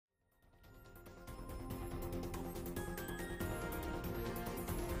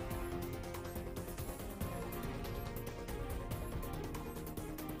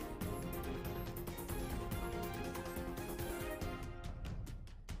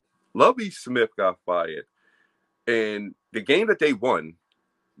Lovie Smith got fired, and the game that they won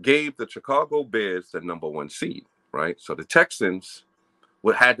gave the Chicago Bears the number 1 seed, right? So the Texans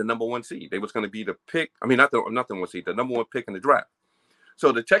had the number 1 seed. They was going to be the pick. I mean, not the 1 seed, the number 1 pick in the draft.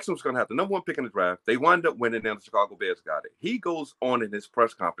 So the Texans was going to have the number 1 pick in the draft. They wound up winning, and the Chicago Bears got it. He goes on in his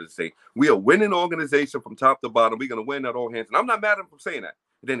press conference saying, "We are a winning organization from top to bottom. We're going to win at all hands." And I'm not mad at him for saying that.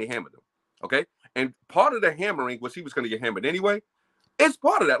 And then he hammered him. Okay? And part of the hammering was he was going to get hammered anyway. It's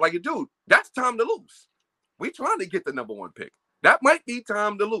part of that. Like, dude, that's time to lose. We're trying to get the number 1 pick. That might be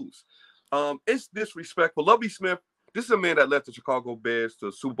time to lose. It's disrespectful. Lovie Smith, this is a man that led the Chicago Bears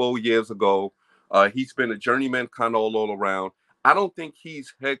to Super Bowl years ago. He's been a journeyman kind of all around. I don't think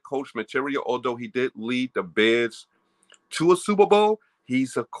he's head coach material, although he did lead the Bears to a Super Bowl.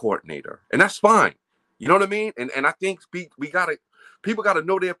 He's a coordinator, and that's fine. You know what I mean? And I think people got to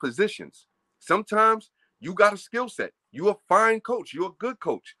know their positions. Sometimes you got a skill set. You're a fine coach. You're a good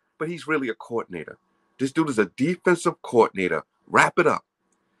coach, but he's really a coordinator. This dude is a defensive coordinator. Wrap it up.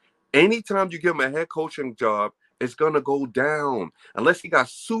 Anytime you give him a head coaching job, it's going to go down unless he got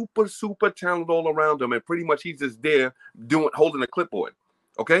super, super talent all around him. And pretty much he's just there holding a clipboard.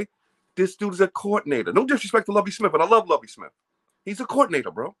 Okay. This dude is a coordinator. No disrespect to Lovie Smith, but I love Lovie Smith. He's a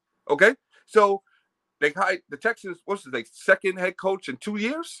coordinator, bro. Okay. So they hired the Texans, what's his name? Second head coach in 2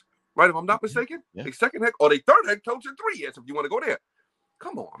 years, right? If I'm not mistaken, yeah. They second head or they third head coach in 3 years, if you want to go there.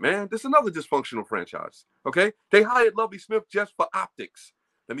 Come on, man. This is another dysfunctional franchise. Okay. They hired Lovie Smith just for optics.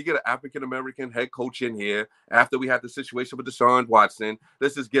 Let me get an African-American head coach in here after we had the situation with Deshaun Watson.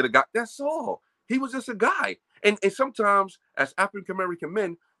 Let's just get a guy. That's all. He was just a guy. And sometimes as African-American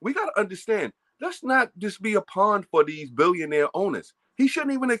men, we got to understand, let's not just be a pawn for these billionaire owners. He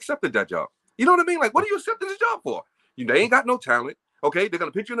shouldn't even accepted that job. You know what I mean? Like, what are you accepting this job for? They ain't got no talent. Okay. They're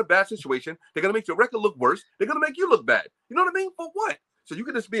going to put you in a bad situation. They're going to make your record look worse. They're going to make you look bad. You know what I mean? For what? So you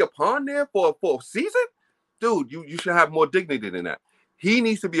can just be a pawn there for a season? Dude, you should have more dignity than that. He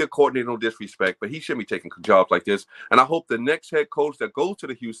needs to be a coordinator, no disrespect, but he shouldn't be taking jobs like this. And I hope the next head coach that goes to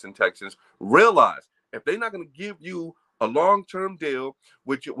the Houston Texans realize if they're not going to give you a long-term deal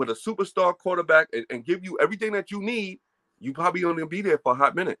with a superstar quarterback and give you everything that you need, you probably only going to be there for a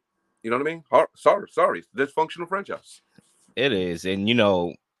hot minute. You know what I mean? Sorry. It's a dysfunctional franchise. It is. And,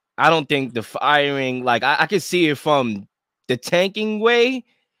 I don't think the firing, like, I can see it from the tanking way,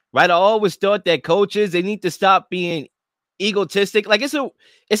 right? I always thought that coaches, they need to stop being egotistic. Like it's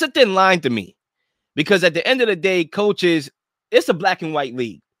a thin line to me, because at the end of the day, coaches, it's a black and white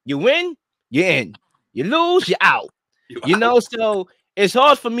league. You win, you're in. You lose, you're out. So it's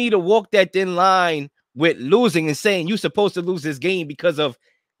hard for me to walk that thin line with losing and saying you're supposed to lose this game because of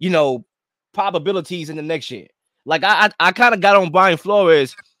probabilities in the next year. Like I kind of got on Brian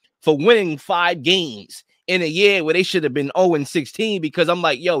Flores for winning 5 games in a year where they should have been 0-16, because I'm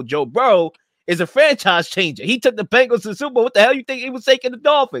like, yo, Joe Burrow is a franchise changer. He took the Bengals to the Super Bowl. What the hell you think he was taking the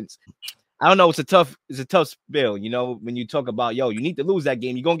Dolphins? I don't know. It's a tough spill, when you talk about, you need to lose that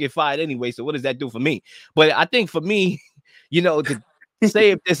game. You're going to get fired anyway. So what does that do for me? But I think for me, to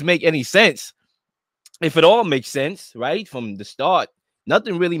say if this make any sense, if it all makes sense, right, from the start,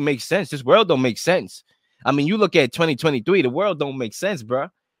 nothing really makes sense. This world don't make sense. I mean, you look at 2023, the world don't make sense, bro.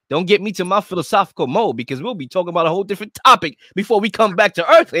 Don't get me to my philosophical mode, because we'll be talking about a whole different topic before we come back to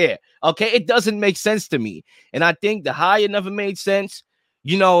earth here. Okay. It doesn't make sense to me. And I think the hire never made sense.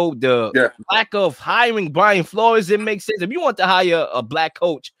 The lack of hiring Brian Flores, it makes sense. If you want to hire a black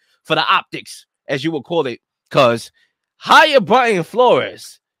coach for the optics, as you would call it, because hire Brian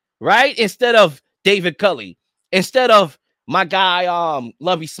Flores, right? Instead of David Culley, instead of my guy,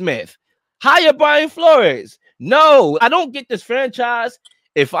 Lovie Smith. Hire Brian Flores. No, I don't get this franchise.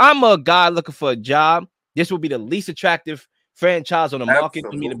 If I'm a guy looking for a job, this will be the least attractive franchise on the market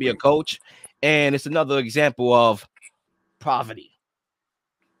for me to be a coach. And it's another example of poverty.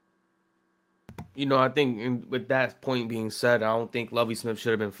 I think with that point being said, I don't think Lovie Smith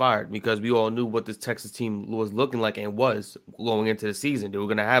should have been fired, because we all knew what this Texas team was looking like and was going into the season. They were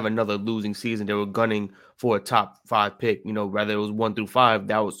going to have another losing season. They were gunning for a top 5 pick, whether it was 1 through 5.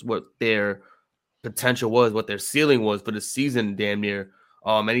 That was what their potential was, what their ceiling was for the season, damn near.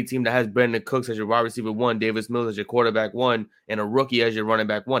 Any team that has Brandon Cooks as your wide receiver 1, Davis Mills as your quarterback 1, and a rookie as your running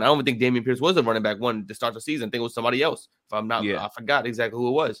back 1. I don't even think Dameon Pierce was a running back 1 to start the season. I think it was somebody else. If I'm not, I forgot exactly who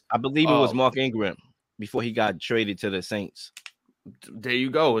it was. I believe it was Mark Ingram before he got traded to the Saints. There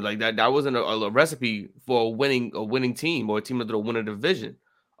you go. Like that wasn't a recipe for a winning team or a team that'll win a division.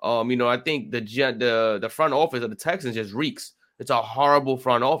 I think the front office of the Texans just reeks. It's a horrible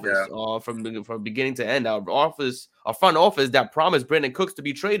front office from beginning to end. A front office that promised Brandon Cooks to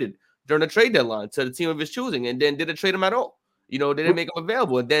be traded during the trade deadline to the team of his choosing, and then didn't trade him at all. They didn't make him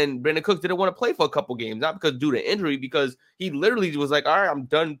available. And then Brandon Cooks didn't want to play for a couple games, not because due to injury, because he literally was like, all right, I'm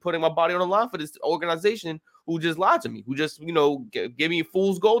done putting my body on the line for this organization who just lied to me, who just, gave me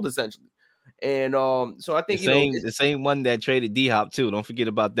fool's gold, essentially. And so I think the same one that traded D-Hop too. Don't forget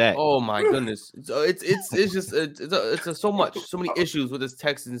about that. Oh my goodness, it's just so many issues with this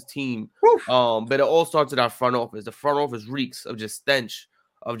Texans team. But it all starts at our front office. The front office reeks of just stench,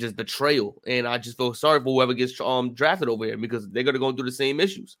 of just betrayal, and I just feel sorry for whoever gets drafted over here because they're gonna go through the same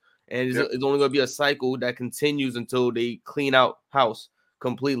issues, and it's only gonna be a cycle that continues until they clean out house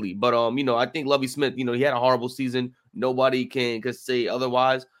completely. But I think Lovie Smith, he had a horrible season. Nobody can say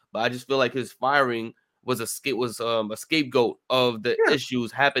otherwise. But I just feel like his firing was a scapegoat of the issues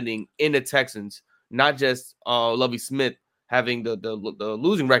happening in the Texans, not just Lovie Smith having the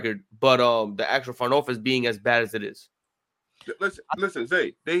losing record, but the actual front office being as bad as it is. Listen,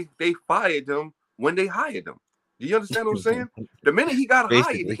 Zay, they fired him when they hired him. Do you understand what I'm saying? The minute he got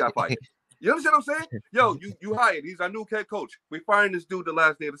hired, he got fired. You understand what I'm saying? Yo, you hired. He's our new head coach. We firing this dude the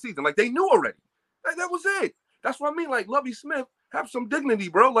last day of the season. Like, they knew already. Like, that was it. That's what I mean. Like, Lovie Smith, have some dignity,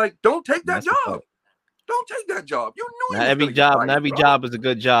 bro. Like, don't take that job. Don't take that job. You knew not every job is a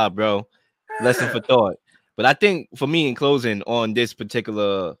good job, bro. Yeah. Lesson for thought. But I think for me, in closing on this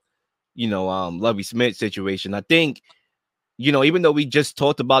particular, Lovie Smith situation, I think, even though we just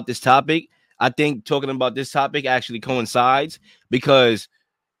talked about this topic, I think talking about this topic actually coincides because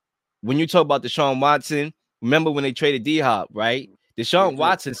when you talk about Deshaun Watson, remember when they traded D-Hop, right? Deshaun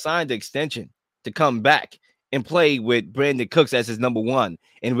Watson signed the extension to come back and play with Brandon Cooks as his number 1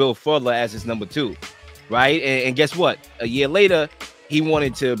 and Will Fuller as his number 2, right? And guess what? A year later, he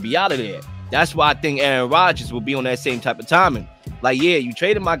wanted to be out of there. That's why I think Aaron Rodgers will be on that same type of timing. Like, yeah, you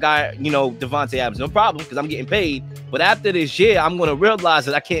traded my guy, Devontae Adams, no problem, because I'm getting paid. But after this year, I'm going to realize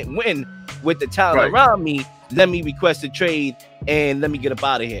that I can't win with the talent around me. Let me request a trade and let me get up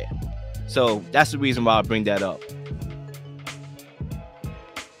out of here. So that's the reason why I bring that up.